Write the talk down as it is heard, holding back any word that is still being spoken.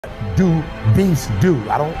do beasts do.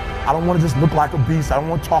 I don't want to just look like a beast. I don't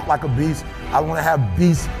want to talk like a beast. I want to have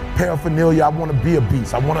beast paraphernalia. I want to be a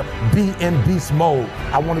beast. I want to be in beast mode.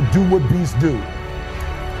 I want to do what beasts do.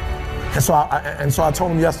 And so I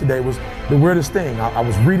told him yesterday was the weirdest thing. I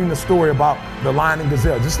was reading the story about the lion and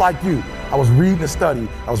gazelle, just like you. I was reading the study.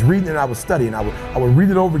 I was reading and I was studying. I would read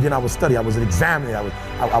it over again. I would study. I was examining.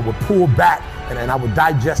 I would pull back and I would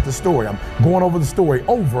digest the story. I'm going over the story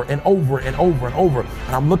over and over and over and over.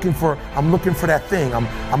 And I'm looking for that thing.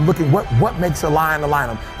 I'm looking what makes a lion a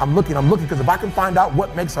lion. I'm looking because if I can find out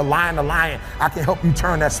what makes a lion, I can help you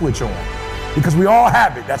turn that switch on. Because we all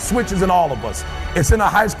have it. That switch is in all of us. It's in a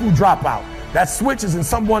high school dropout. That switch is in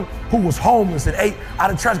someone who was homeless and ate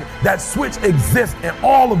out of trash. That switch exists in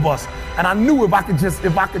all of us. And I knew if I could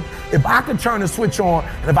turn the switch on,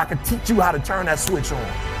 and if I could teach you how to turn that switch on.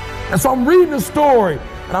 And so I'm reading the story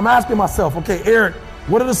and I'm asking myself, okay, Eric,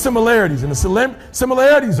 what are the similarities? And the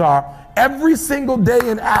similarities are every single day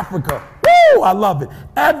in Africa. Woo, I love it.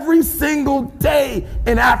 Every single day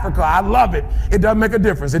in Africa, I love it. It doesn't make a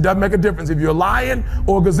difference. It doesn't make a difference if you're a lion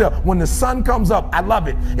or a gazelle. When the sun comes up, I love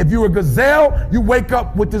it. If you're a gazelle, you wake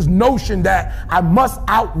up with this notion that I must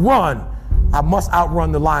outrun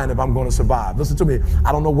the lion if I'm going to survive. Listen to me.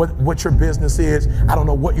 I don't know what your business is. I don't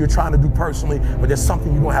know what you're trying to do personally, but there's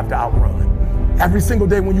something you're going to have to outrun. Every single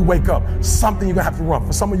day when you wake up, something you're gonna have to run.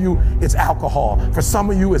 For some of you, it's alcohol. For some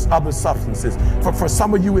of you, it's other substances. For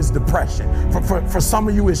some of you, it's depression. For some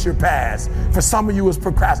of you, it's your past. For some of you, it's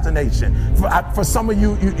procrastination. For some of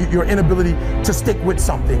you, your inability to stick with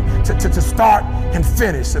something, to start and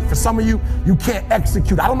finish. For some of you, you can't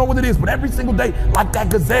execute. I don't know what it is, but every single day, like that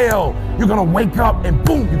gazelle, you're gonna wake up and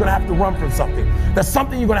boom, you're gonna have to run from something. That's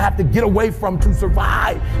something you're gonna have to get away from to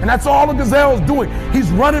survive. And that's all the gazelle is doing. He's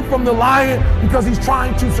running from the lion because he's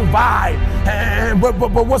trying to survive.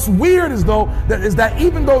 But what's weird is that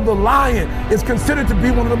even though the lion is considered to be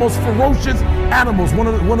one of the most ferocious animals, one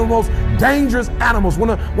of the most dangerous animals, one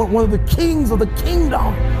of the kings of the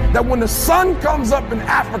kingdom, that when the sun comes up in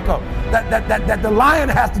Africa, that the lion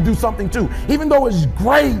has to do something too. Even though he's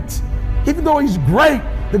great,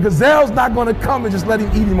 the gazelle's not going to come and just let him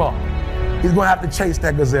eat him up. He's going to have to chase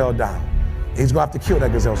that gazelle down. He's going to have to kill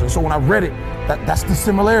that gazelle. So when I read it, that's the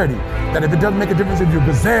similarity. That if it doesn't make a difference if you're a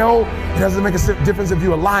gazelle, it doesn't make a difference if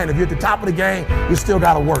you're a lion. If you're at the top of the game, you still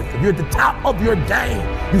got to work. If you're at the top of your game,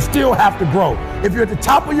 you still have to grow. If you're at the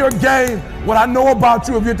top of your game, what I know about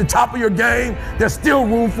you, if you're at the top of your game, there's still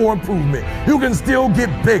room for improvement. You can still get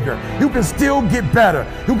bigger. You can still get better.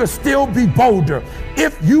 You can still be bolder.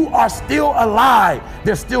 If you are still alive,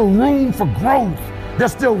 there's still room for growth.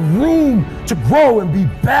 There's still room to grow and be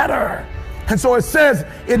better. And so it says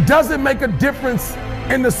it doesn't make a difference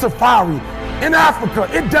in the safari. In Africa,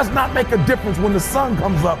 it does not make a difference when the sun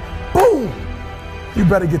comes up. Boom! You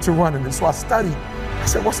better get to running. And so I studied. I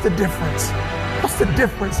said, what's the difference? What's the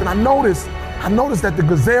difference? And I noticed that the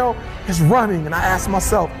gazelle is running. And I asked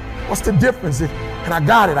myself, what's the difference? And I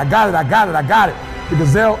got it. The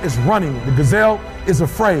gazelle is running. The gazelle is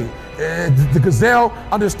afraid. The gazelle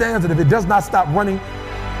understands that if it does not stop running,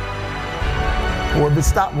 or if it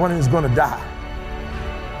stopped running, it's going to die.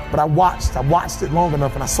 But I watched it long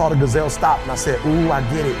enough and I saw the gazelle stop and I said, ooh, I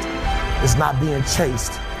get it. It's not being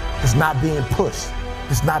chased. It's not being pushed.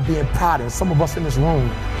 It's not being prodded. Some of us in this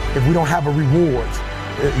room, if we don't have a reward,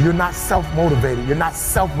 you're not self-motivated. You're not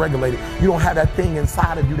self-regulated. You don't have that thing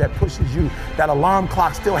inside of you that pushes you. That alarm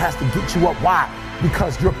clock still has to get you up. Why?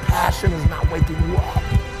 Because your passion is not waking you up.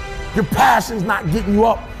 Your passion is not getting you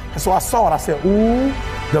up. And so I saw it. I said, ooh,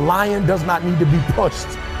 the lion does not need to be pushed.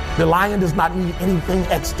 The lion does not need anything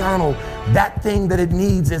external. That thing that it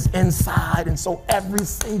needs is inside. And so every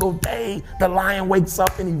single day, the lion wakes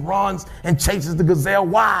up and he runs and chases the gazelle.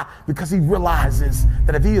 Why? Because he realizes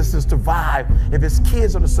that if he is to survive, if his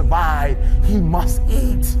kids are to survive, he must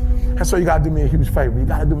eat. And so you got to do me a huge favor. You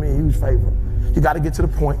got to do me a huge favor. You got to get to the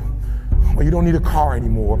point where you don't need a car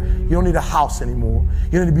anymore. You don't need a house anymore.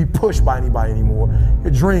 You don't need to be pushed by anybody anymore.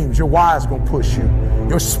 Your dreams, your wife is going to push you.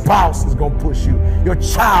 Your spouse is going to push you. Your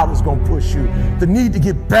child is going to push you. The need to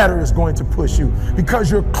get better is going to push you. Because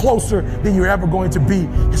you're closer than you're ever going to be,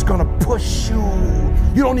 it's going to push you.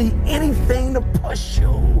 You don't need anything to push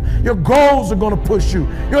you. Your goals are going to push you.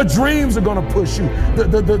 Your dreams are going to push you.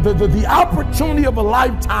 The opportunity of a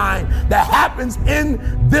lifetime that happens in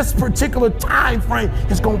this particular time frame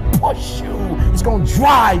is going to push you. It's going to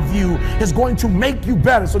drive you. It's going to make you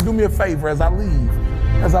better. So do me a favor as I leave.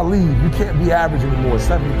 You can't be average anymore,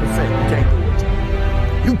 70%. You can't do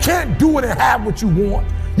it. You can't do it and have what you want.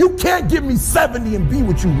 You can't give me 70 and be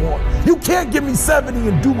what you want. You can't give me 70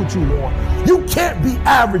 and do what you want. You can't be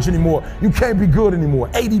average anymore. You can't be good anymore.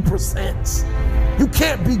 80%. You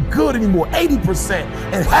can't be good anymore. 80%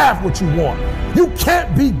 and have what you want. You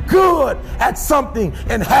can't be good at something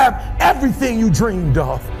and have everything you dreamed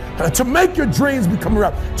of. To make your dreams become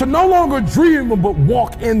reality. To no longer dream them but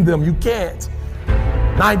walk in them. You can't.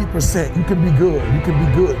 90%. You can be good. You can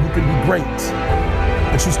be good. You can be great.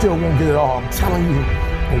 But you still won't get it all. I'm telling you.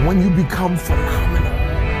 But when you become phenomenal,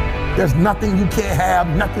 there's nothing you can't have,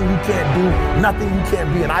 nothing you can't do, nothing you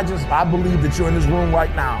can't be. And I believe that you're in this room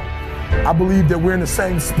right now. I believe that we're in the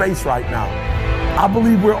same space right now. I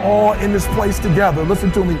believe we're all in this place together. Listen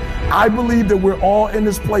to me. I believe that we're all in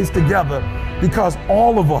this place together because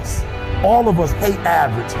all of us hate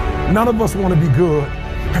average. None of us want to be good.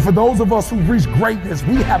 And for those of us who reach greatness,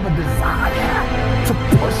 we have a desire to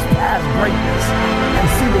push past greatness and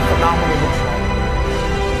see what phenomenal looks like.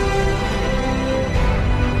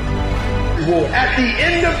 At the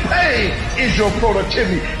end of pain is your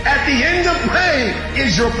productivity. At the end of pain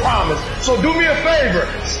is your promise. So do me a favor.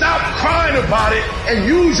 Stop crying about it and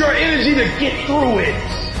use your energy to get through it.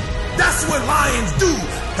 That's what lions do.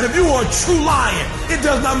 And if you are a true lion, it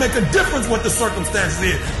does not make a difference what the circumstances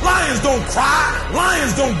is. Lions don't cry.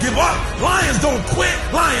 Lions don't give up. Lions don't quit.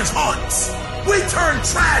 Lions hunt. We turn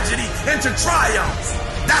tragedy into triumph.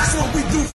 That's what we do.